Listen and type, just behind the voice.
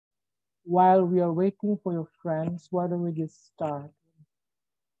while we are waiting for your friends, why don't we just start?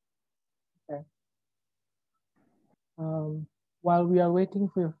 Okay. While we are waiting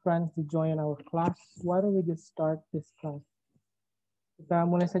for your friends to join our class, why don't we just start this class? Kita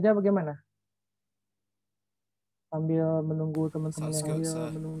mulai saja bagaimana? Sambil menunggu teman-teman yang lain.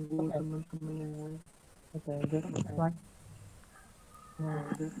 Sambil menunggu teman-teman yang lain. Okay, good. Right.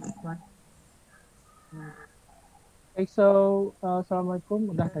 Right. Okay, so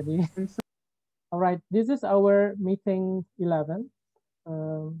Assalamualaikum. Udah tadi. All right, this is our meeting 11,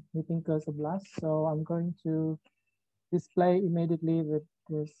 meeting ke-11. So I'm going to display immediately with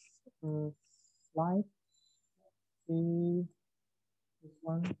this slide. See this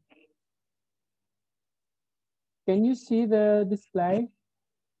one. Can you see the display?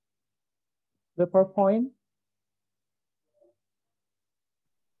 The PowerPoint?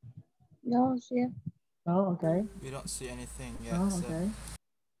 No, sir. Oh, okay. we don't see anything yet. Oh, okay.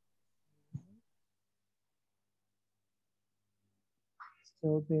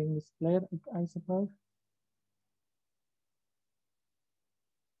 Still being displayed, I suppose.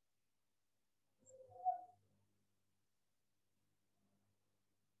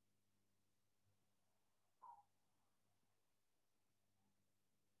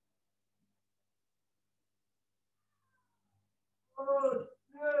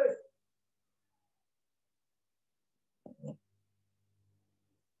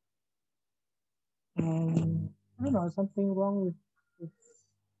 I don't know, something wrong with I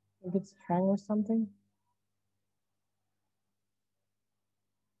think it's hang or something.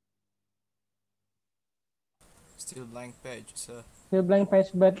 Still blank page, sir. Still blank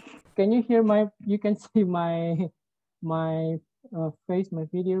page, but can you hear you can see my face, my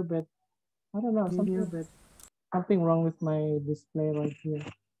video, but I don't know, something wrong with my display right here.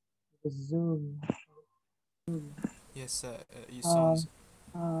 The zoom. Yes, sir. You sound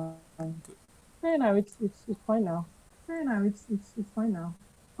good. Okay, now it's fine now. It's fine now.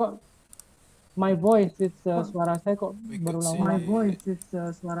 Kok my voice it's suara saya kok berulang-ulang. My voice it's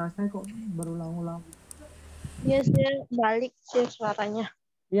suara saya kok berulang-ulang. Yes, sir. Balik sih suaranya.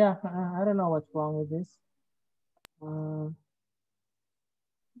 Yeah, I don't know what's wrong with this.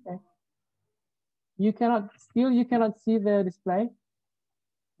 Okay. You cannot see the display,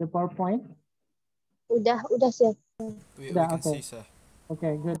 the PowerPoint. Udah sih. we can okay. see, sir.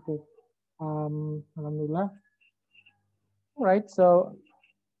 Okay, good. Alhamdulillah. All right, so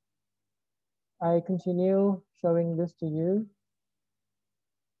I continue showing this to you.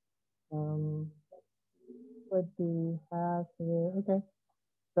 What do we have here? Okay,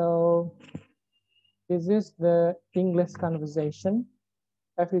 so this is the English conversation,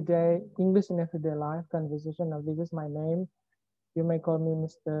 everyday English in everyday life conversation. Now this is my name. You may call me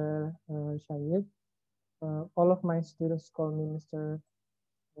Mr. Shahid. All of my students call me Mr.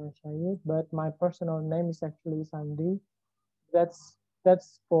 Shahid, but my personal name is actually Sandi. That's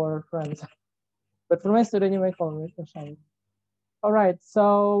for friends. But for my student, you may call me Mr. Shahid. All right,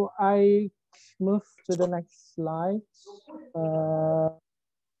 so I move to the next slide.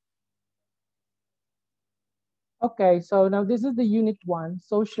 Okay, so now this is the unit 1,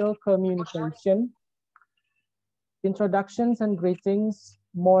 social communication. Introductions and greetings,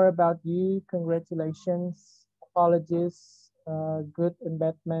 more about you, congratulations, apologies, good and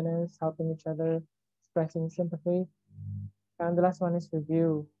bad manners, helping each other, expressing sympathy. And the last one is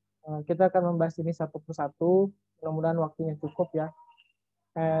review. Kita akan membahas ini satu persatu, mudah-mudahan waktunya cukup ya.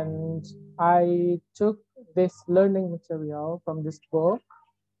 And I took this learning material from this book,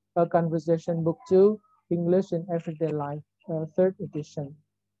 A Conversation Book 2, English in Everyday Life, 3rd edition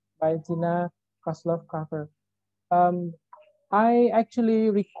by Tina Kozlov-Carver. I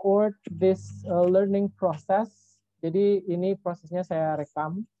actually record this learning process. Jadi ini prosesnya saya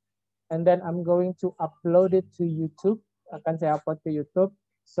rekam, and then I'm going to upload it to YouTube. Akan saya upload ke YouTube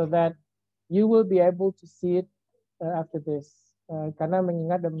so that you will be able to see it after this. Karena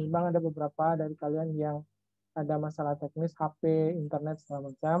mengingat dan memang ada beberapa dari kalian yang ada masalah teknis HP, internet segala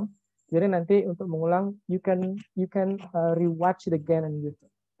macam. Jadi nanti untuk mengulang, you can rewatch it again on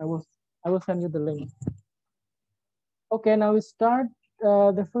YouTube. I will send you the link. Okay, now we start.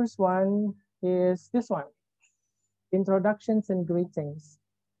 The first one is this one, introductions and greetings.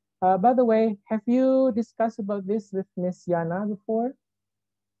 By the way, have you discussed about this with Miss Yana before?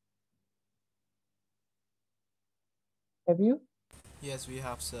 Have you? Yes, we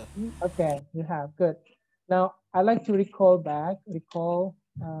have, sir. Okay, you have, good. Now, I'd like to recall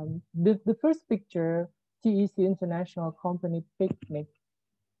the first picture, TEC International Company Picnic.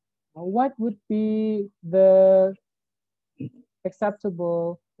 What would be the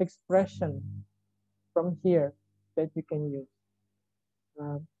acceptable expression from here that you can use?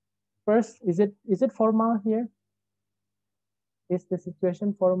 First, is it formal here? Is the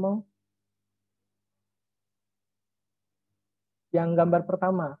situation formal? Yang gambar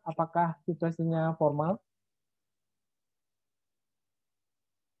pertama, apakah situasinya formal?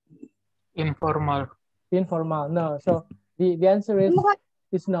 Informal. Informal. No. So the answer is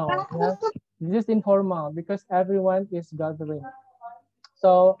no. Yeah? It's just informal because everyone is gathering.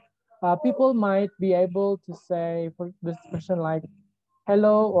 So people might be able to say for this person like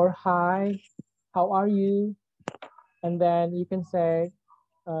hello or hi, how are you? And then you can say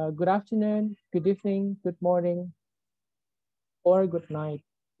good afternoon, good evening, good morning, or good night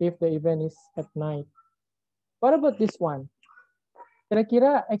if the event is at night. What about this one?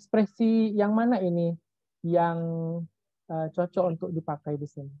 Kira-kira ekspresi yang mana ini yang cocok untuk dipakai di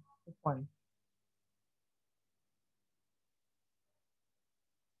sini? This one.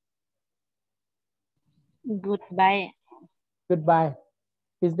 Goodbye. Goodbye.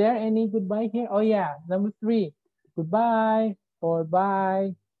 Is there any goodbye here? Oh yeah, number 3. Goodbye or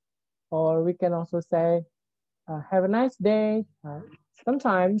bye. Or we can also say have a nice day.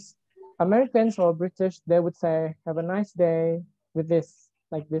 Sometimes Americans or British, they would say have a nice day with this,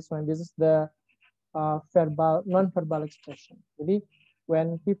 like this one. This is the verbal, non-verbal expression. Jadi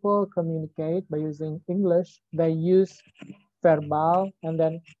when people communicate by using English, they use verbal and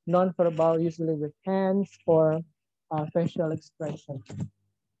then non-verbal, usually with hands or facial expression.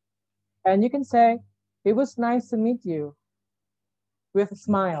 And you can say, it was nice to meet you with a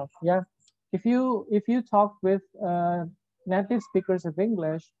smile. Yeah. If you talk with native speakers of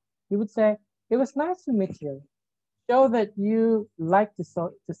English, you would say, it was nice to meet you. Show that you like to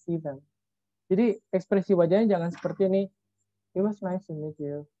see them. Jadi ekspresi wajahnya jangan seperti ini. It was nice to meet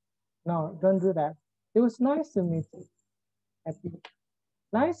you. No, don't do that. It was nice to meet you. Happy.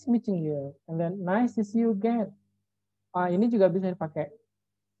 Nice meeting you. And then nice to see you again. Ini juga bisa dipakai.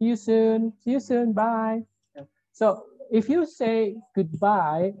 See you soon. See you soon. Bye. So if you say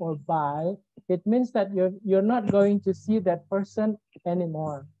goodbye or bye, it means that you're not going to see that person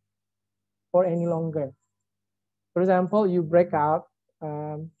anymore or any longer. For example, you break out,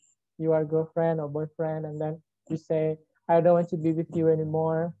 you are girlfriend or boyfriend, and then you say, I don't want to be with you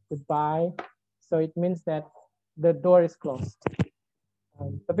anymore, goodbye. So it means that the door is closed.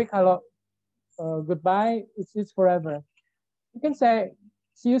 Tapi kalau goodbye, it's forever. You can say,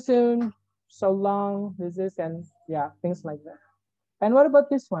 see you soon, so long, this is, and yeah, things like that. And what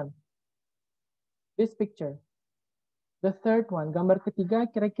about this one? This picture. The third one, gambar ketiga,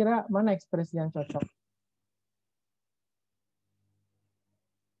 kira-kira mana ekspresi yang cocok?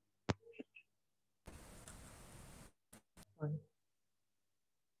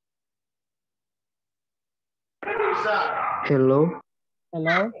 Hello.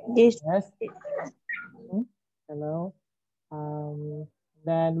 Hello? Yes. Hello.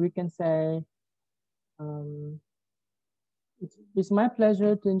 Then we can say, it's my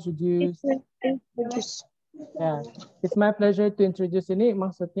pleasure to introduce. Yeah, it's my pleasure to introduce. Ini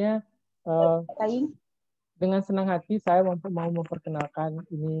maksudnya dengan senang hati saya mau memperkenalkan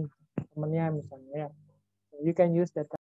ini temannya misalnya. You can use that.